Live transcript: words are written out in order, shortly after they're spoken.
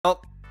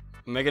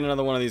I'm making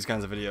another one of these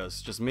kinds of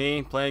videos. Just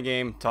me playing a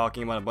game,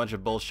 talking about a bunch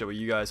of bullshit where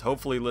you guys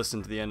hopefully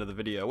listen to the end of the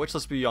video. Which,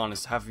 let's be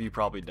honest, half of you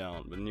probably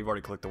don't. But you've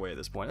already clicked away at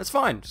this point. It's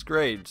fine. It's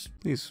great.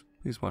 Just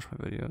please watch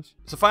my videos.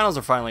 So finals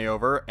are finally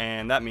over,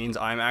 and that means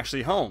I'm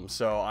actually home.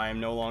 So I am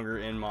no longer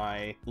in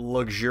my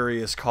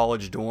luxurious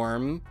college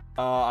dorm.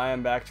 I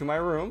am back to my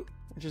room,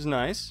 which is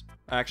nice.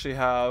 I actually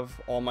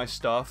have all my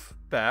stuff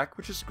back,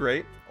 which is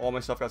great. All my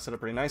stuff got set up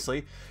pretty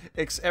nicely.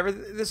 This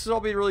has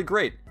all been really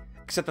great.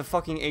 Except the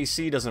fucking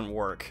AC doesn't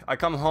work. I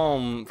come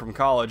home from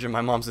college and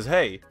my mom says,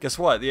 hey, guess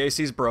what? The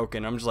AC's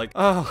broken. I'm just like,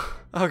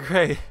 oh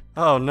great.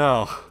 Oh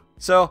no.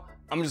 So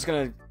I'm just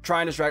gonna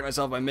try and distract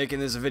myself by making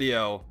this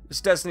video.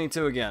 It's Destiny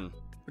 2 again,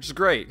 which is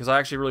great because I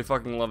actually really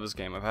fucking love this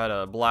game. I've had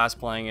a blast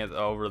playing it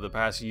over the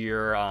past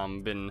year.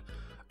 Been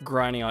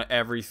grinding on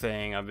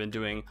everything. I've been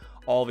doing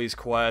all these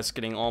quests,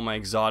 getting all my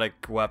exotic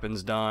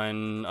weapons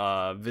done,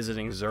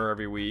 visiting Zur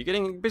every week,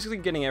 basically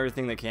getting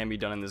everything that can be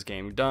done in this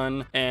game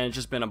done, and it's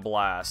just been a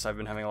blast. I've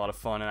been having a lot of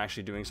fun and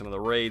actually doing some of the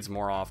raids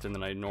more often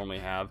than I normally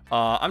have.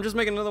 I'm just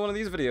making another one of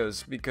these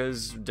videos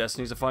because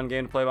Destiny's a fun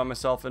game to play by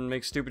myself and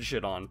make stupid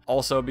shit on.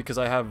 Also because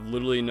I have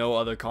literally no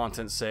other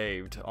content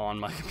saved on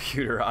my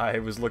computer. I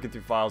was looking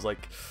through files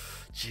like,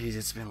 geez,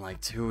 it's been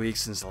like 2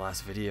 weeks since the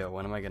last video.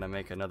 When am I gonna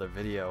make another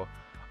video?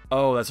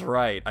 Oh, that's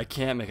right. I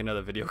can't make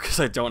another video because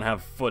I don't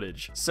have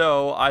footage.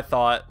 So I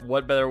thought,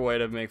 what better way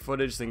to make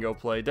footage than go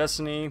play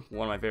Destiny,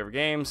 one of my favorite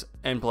games,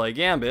 and play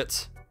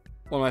Gambit,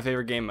 one of my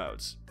favorite game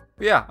modes.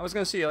 But yeah, I was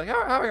gonna see like,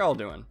 how are y'all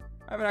doing?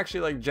 I haven't actually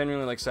like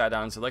genuinely like sat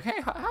down and said like,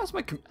 hey, how's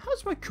my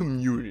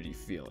community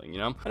feeling? You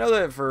know, I know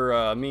that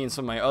for me and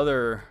some of my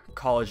other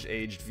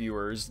college-aged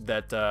viewers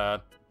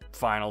that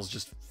finals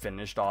just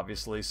finished.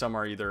 Obviously, some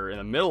are either in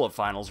the middle of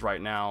finals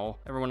right now.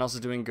 Everyone else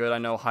is doing good. I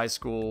know high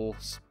school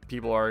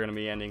people are going to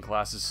be ending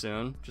classes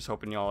soon. Just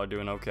hoping y'all are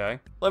doing okay.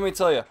 Let me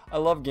tell you, I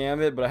love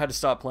Gambit, but I had to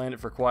stop playing it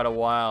for quite a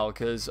while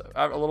because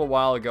a little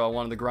while ago I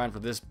wanted to grind for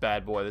this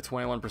bad boy, the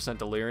 21%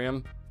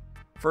 Delirium.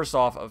 First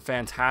off, a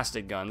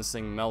fantastic gun. This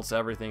thing melts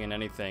everything and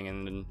anything,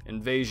 and in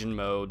invasion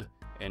mode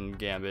in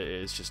Gambit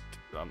is just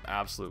an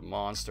absolute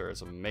monster.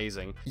 It's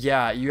amazing.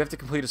 Yeah, you have to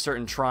complete a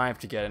certain triumph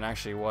to get it, and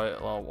actually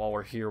while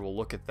we're here, we'll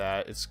look at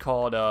that. It's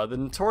called the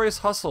Notorious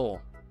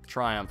Hustle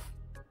Triumph.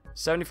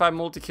 75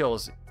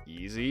 multi-kills.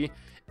 Easy.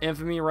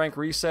 Infamy rank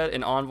reset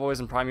and envoys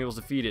and primevals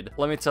defeated.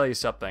 Let me tell you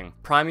something.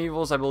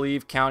 Primevals, I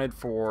believe, counted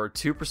for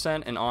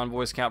 2% and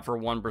envoys count for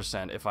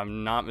 1%, if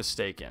I'm not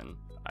mistaken.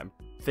 I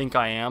think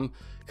I am,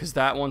 because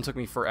that one took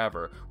me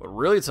forever. What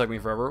really took me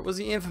forever was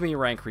the infamy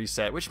rank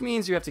reset, which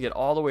means you have to get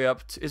all the way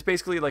up to, it's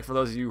basically like for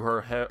those of you who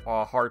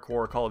are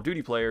hardcore Call of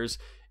Duty players,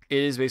 it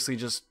is basically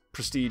just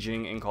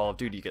prestiging in Call of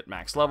Duty. You get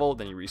max level,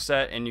 then you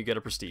reset, and you get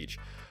a prestige.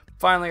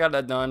 Finally got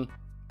that done.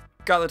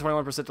 Got the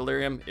 21%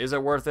 Delirium. Is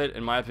it worth it?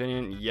 In my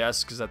opinion,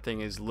 yes, because that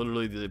thing is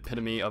literally the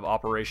epitome of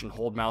Operation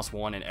Hold Mouse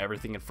 1 and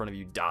everything in front of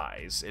you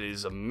dies. It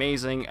is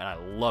amazing, and I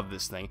love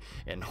this thing.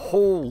 And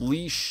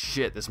holy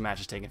shit, this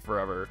match is taking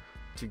forever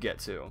to get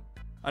to.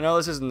 I know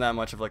this isn't that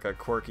much of like a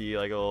quirky,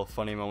 like a little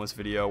funny moments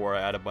video where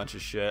I add a bunch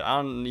of shit.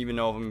 I don't even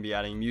know if I'm going to be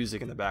adding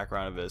music in the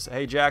background of this.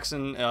 Hey,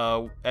 Jackson,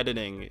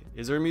 editing.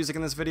 Is there music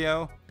in this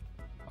video?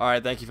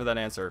 Alright, thank you for that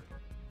answer.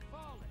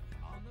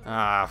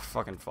 Ah,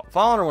 fucking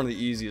Fallen are one of the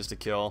easiest to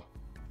kill.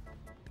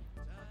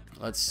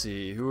 Let's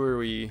see, who are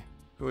we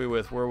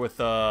with? We're with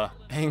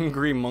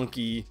Angry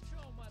Monkey,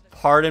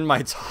 Pardon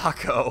My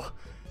Taco,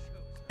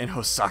 and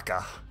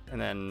Hosaka. And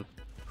then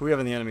who we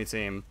have in the enemy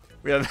team?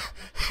 We have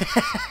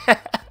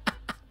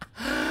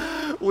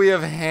we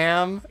have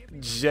Ham,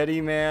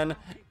 Jetty Man,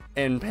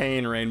 and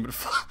Pain Rain.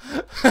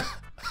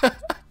 But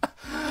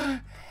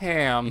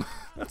Ham,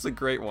 that's a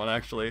great one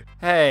actually.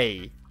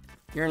 Hey,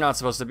 you're not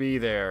supposed to be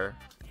there.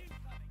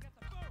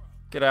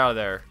 Get out of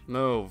there.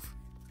 Move.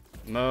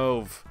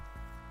 Move.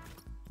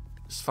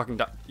 Just fucking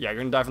die. Yeah, you're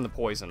gonna die from the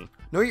poison.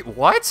 No, you-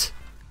 what?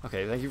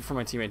 Okay, thank you for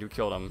my teammate who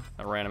killed him.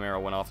 That random arrow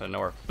went off out of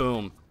nowhere.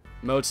 Boom.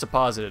 Motes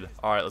deposited.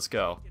 Alright, let's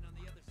go.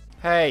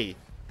 Hey.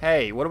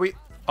 Hey, what are we-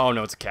 oh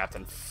no, it's a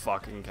captain.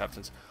 Fucking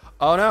captains.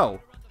 Oh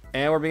no.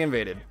 And we're being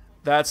invaded.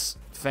 That's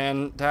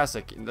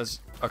fantastic.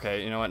 That's-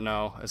 okay, you know what?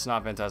 No, it's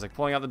not fantastic.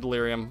 Pulling out the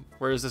Delirium.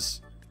 Where's this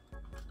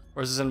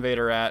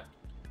invader at?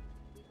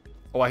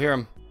 Oh, I hear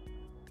him.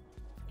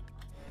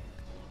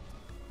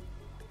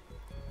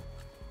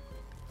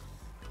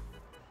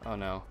 Oh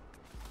no.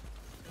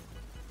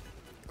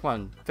 Come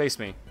on, face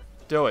me.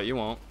 Do it, you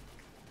won't.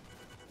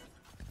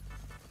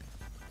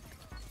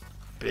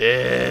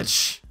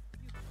 Bitch!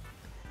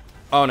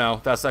 Oh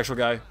no, that's the actual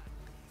guy.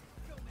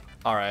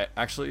 Alright,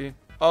 actually...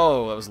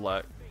 oh, that was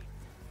luck.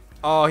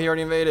 Oh, he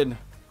already invaded.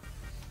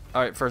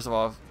 Alright, first of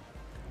all...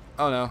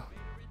 oh no.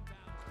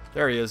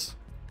 There he is.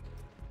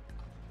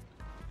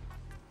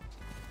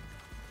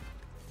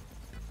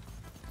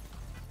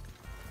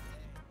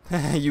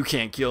 You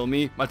can't kill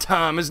me. My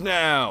time is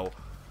now.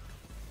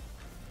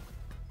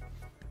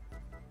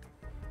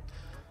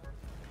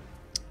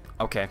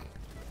 Okay.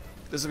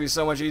 This would be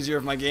so much easier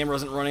if my game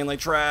wasn't running like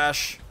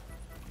trash.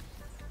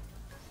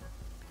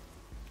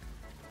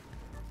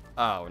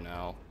 Oh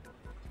no.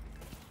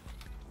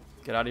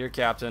 Get out of here,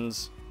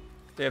 captains.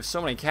 They have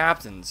so many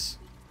captains.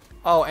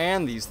 Oh,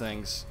 and these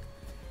things.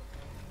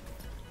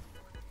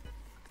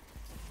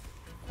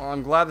 Well,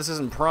 I'm glad this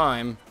isn't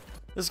Prime.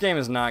 This game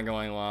is not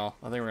going well.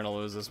 I think we're gonna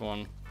lose this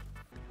one.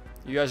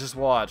 You guys just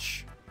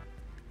watch.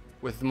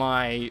 With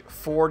my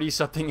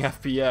 40-something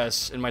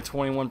FPS and my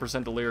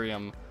 21%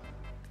 delirium,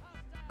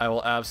 I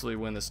will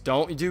absolutely win this.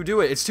 Don't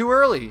do it. It's too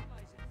early.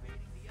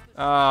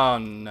 Oh,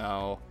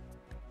 no.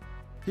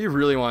 He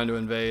really wanted to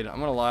invade. I'm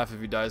gonna laugh if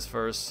he dies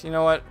first. You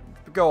know what?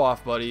 Go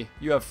off, buddy.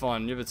 You have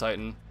fun. You have a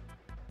Titan.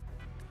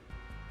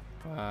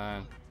 Come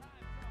on.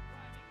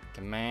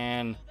 Come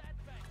on.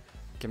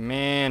 Come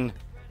in.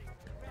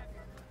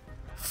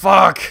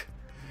 Fuck!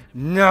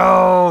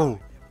 No!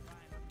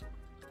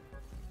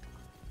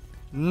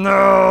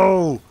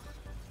 No!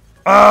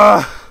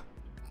 Ah!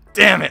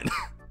 Damn it!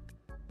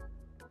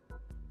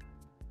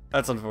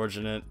 That's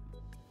unfortunate.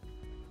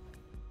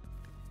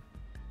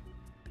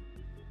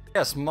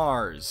 Yes,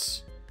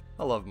 Mars.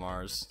 I love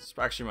Mars. It's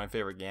actually my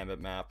favorite Gambit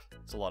map.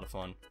 It's a lot of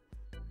fun.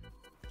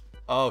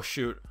 Oh,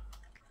 shoot.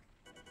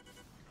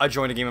 I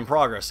joined a game in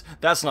progress.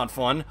 That's not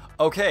fun.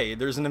 Okay,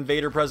 there's an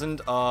invader present.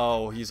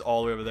 Oh, he's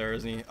all the way over there,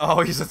 isn't he?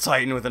 Oh, he's a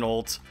Titan with an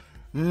ult.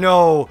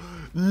 No!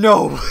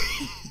 No,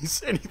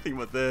 please! Anything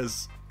but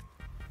this.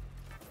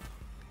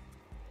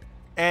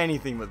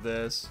 Anything but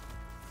this.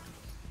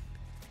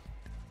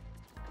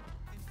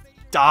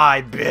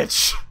 Die,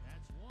 bitch!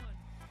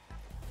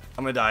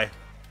 I'm gonna die.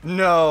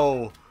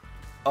 No!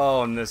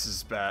 Oh, and this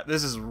is bad.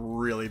 This is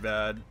really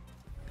bad.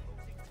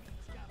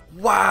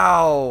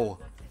 Wow!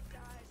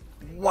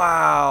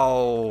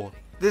 Wow!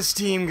 This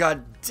team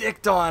got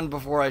dicked on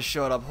before I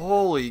showed up.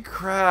 Holy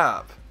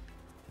crap!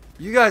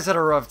 You guys had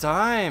a rough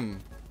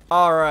time.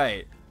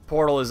 Alright.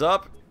 Portal is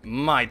up.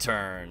 My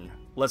turn.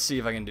 Let's see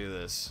if I can do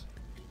this.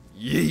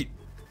 Yeet!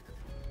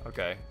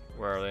 Okay.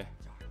 Where are they?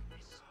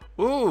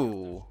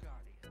 Ooh!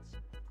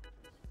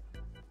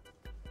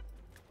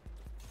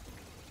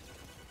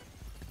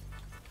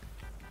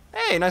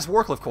 Hey, nice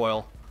Warcliffe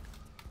coil.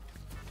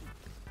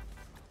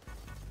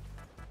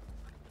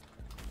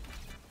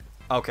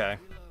 Okay.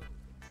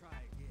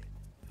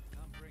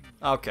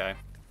 Okay.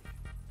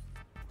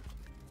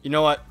 You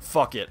know what?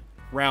 Fuck it.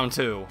 Round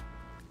 2.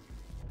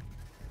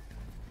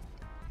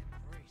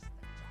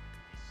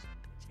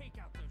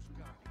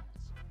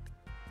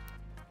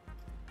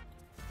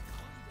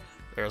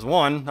 There's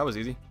one. That was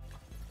easy.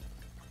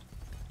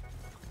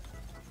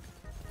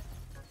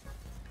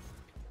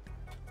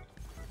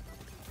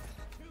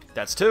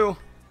 That's 2.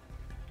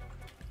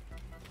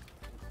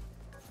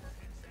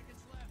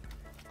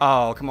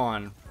 Oh, come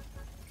on.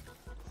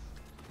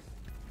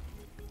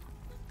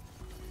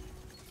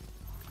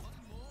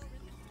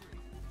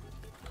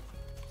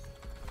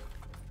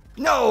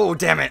 No,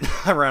 damn it.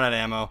 I ran out of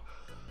ammo.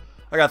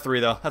 I got 3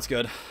 though. That's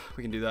good.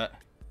 We can do that.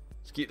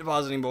 Just keep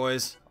depositing,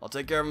 boys. I'll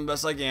take care of them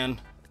best I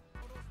can.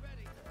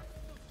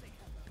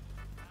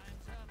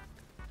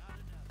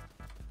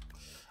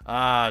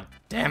 Ah,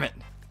 damn it.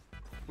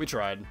 We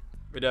tried.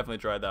 We definitely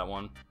tried that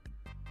one.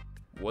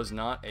 Was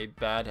not a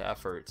bad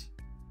effort.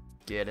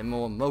 Getting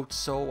more motes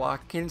so I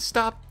can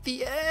stop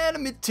the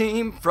enemy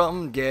team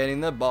from getting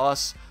the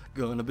boss.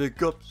 Gonna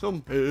pick up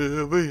some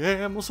heavy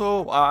ammo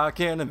so I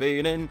can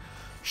invade and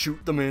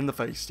shoot them in the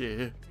face,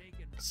 yeah.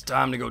 It's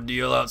time to go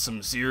deal out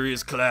some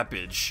serious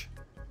clappage.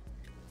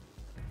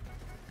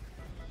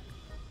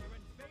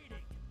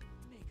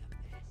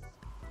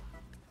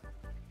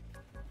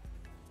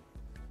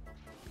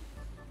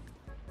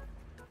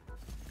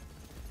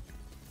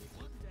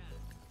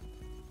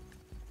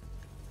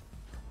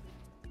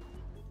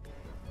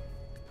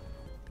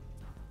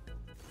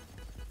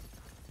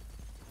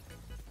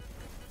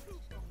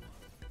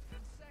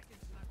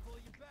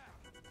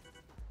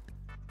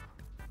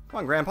 Come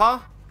on, Grandpa.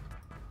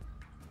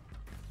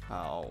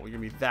 Oh, you're gonna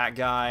be that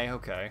guy?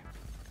 Okay.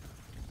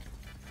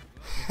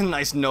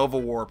 Nice Nova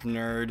Warp,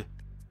 nerd.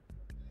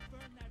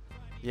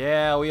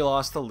 Yeah, we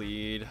lost the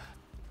lead.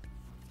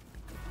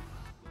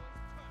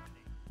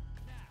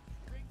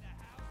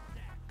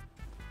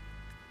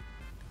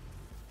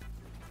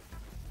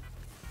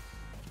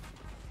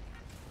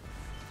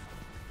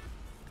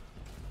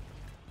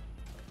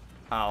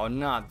 Oh,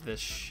 not this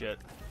shit.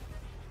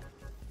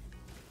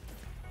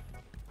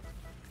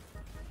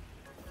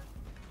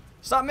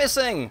 Stop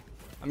missing!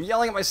 I'm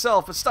yelling at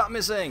myself, but stop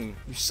missing!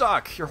 You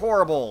suck! You're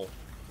horrible!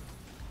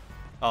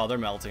 Oh, they're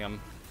melting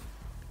him.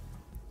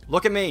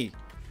 Look at me!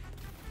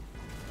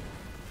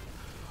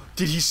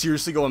 Did he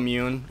seriously go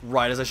immune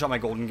right as I shot my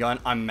golden gun?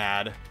 I'm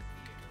mad.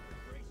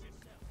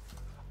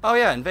 Oh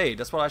yeah, invade.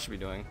 That's what I should be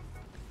doing.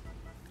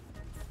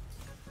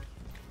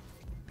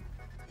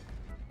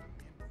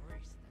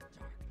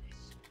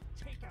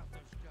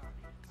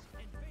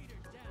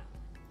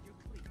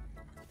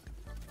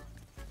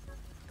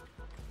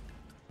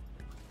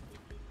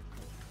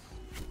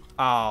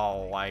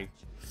 Oh, I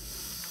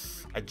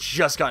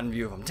just got in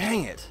view of him.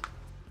 Dang it.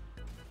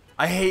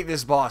 I hate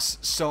this boss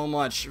so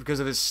much because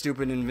of his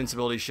stupid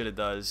invincibility shit it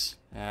does.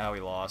 Yeah,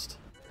 we lost.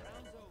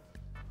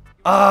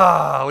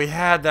 Ah, we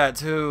had that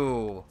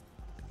too.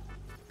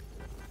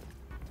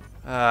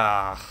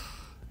 Ah,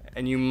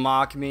 and you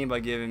mock me by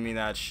giving me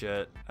that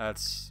shit.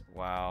 That's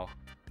wow.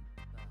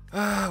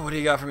 What do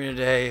you got for me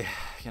today?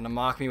 You gonna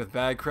mock me with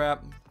bad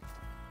crap?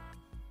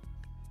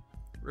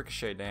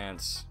 Ricochet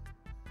dance.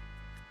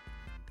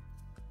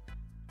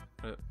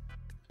 What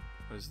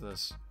is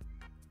this?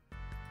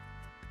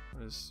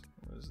 What is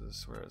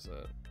this? Where is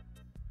it?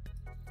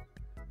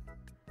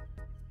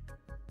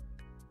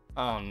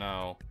 Oh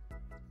no.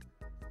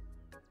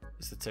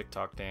 It's the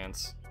TikTok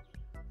dance.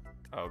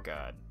 Oh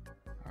god.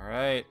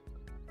 Alright.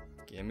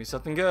 Give me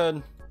something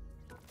good.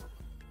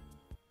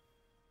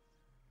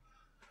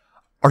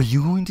 Are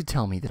you going to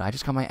tell me that I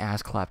just got my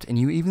ass clapped, and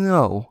you, even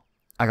though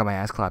I got my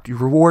ass clapped, you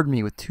reward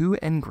me with 2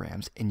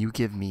 engrams, and you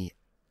give me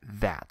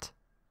that?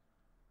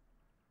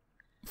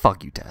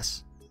 Fuck you,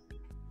 Tess.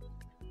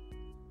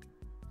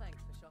 Thanks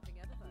for shopping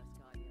at the first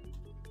Guardian.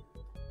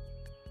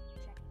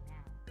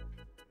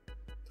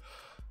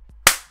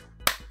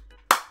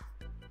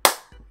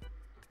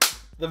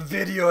 The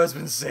video has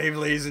been saved,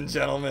 ladies and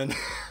gentlemen.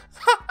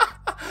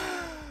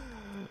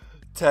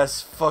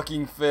 Tess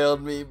fucking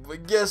failed me,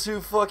 but guess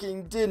who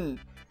fucking didn't?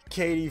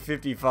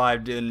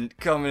 Katie55 didn't,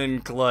 coming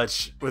in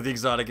clutch with the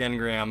exotic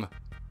engram.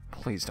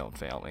 Please don't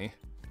fail me.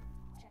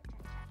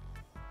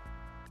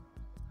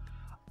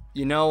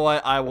 You know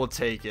what? I will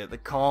take it. The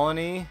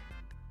colony,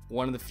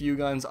 one of the few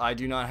guns I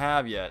do not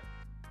have yet.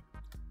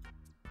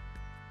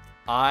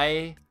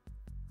 I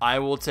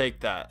will take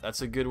that.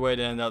 That's a good way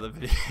to end out the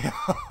video.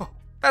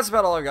 That's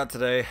about all I got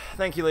today.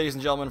 Thank you, ladies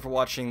and gentlemen, for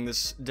watching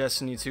this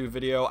Destiny 2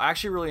 video. I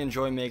actually really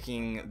enjoy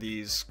making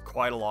these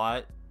quite a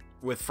lot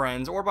with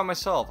friends or by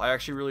myself. I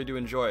actually really do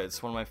enjoy it.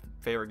 It's one of my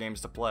favorite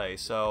games to play.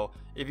 So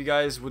if you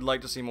guys would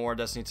like to see more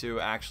Destiny 2,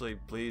 actually,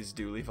 please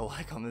do leave a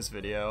like on this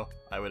video.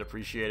 I would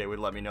appreciate it. It would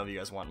let me know if you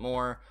guys want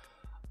more.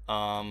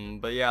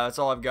 But yeah, that's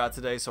all I've got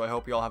today. So I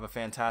hope you all have a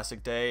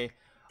fantastic day.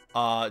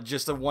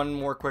 Just one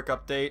more quick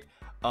update.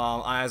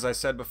 As I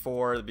said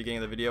before at the beginning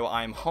of the video,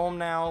 I'm home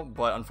now,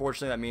 but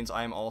unfortunately that means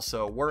I'm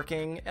also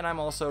working, and I'm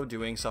also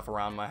doing stuff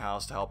around my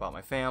house to help out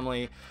my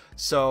family.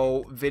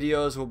 So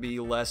videos will be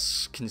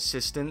less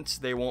consistent.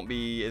 They won't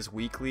be as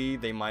weekly.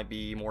 They might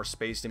be more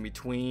spaced in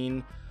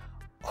between.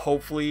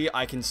 Hopefully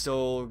I can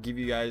still give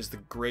you guys the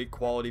great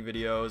quality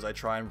videos I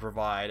try and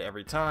provide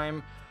every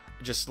time.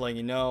 Just letting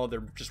you know,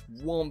 there just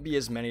won't be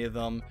as many of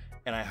them.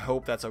 And I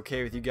hope that's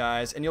okay with you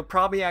guys. And you'll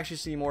probably actually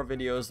see more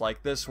videos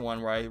like this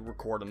one where I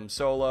record them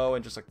solo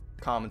and just a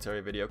commentary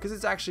video, because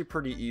it's actually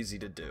pretty easy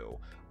to do,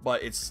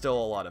 but it's still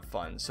a lot of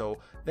fun. So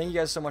thank you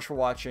guys so much for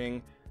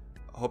watching.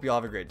 Hope you all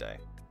have a great day.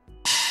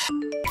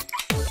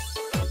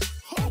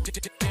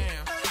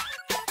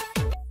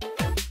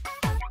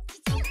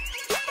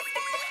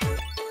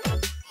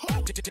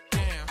 Damn.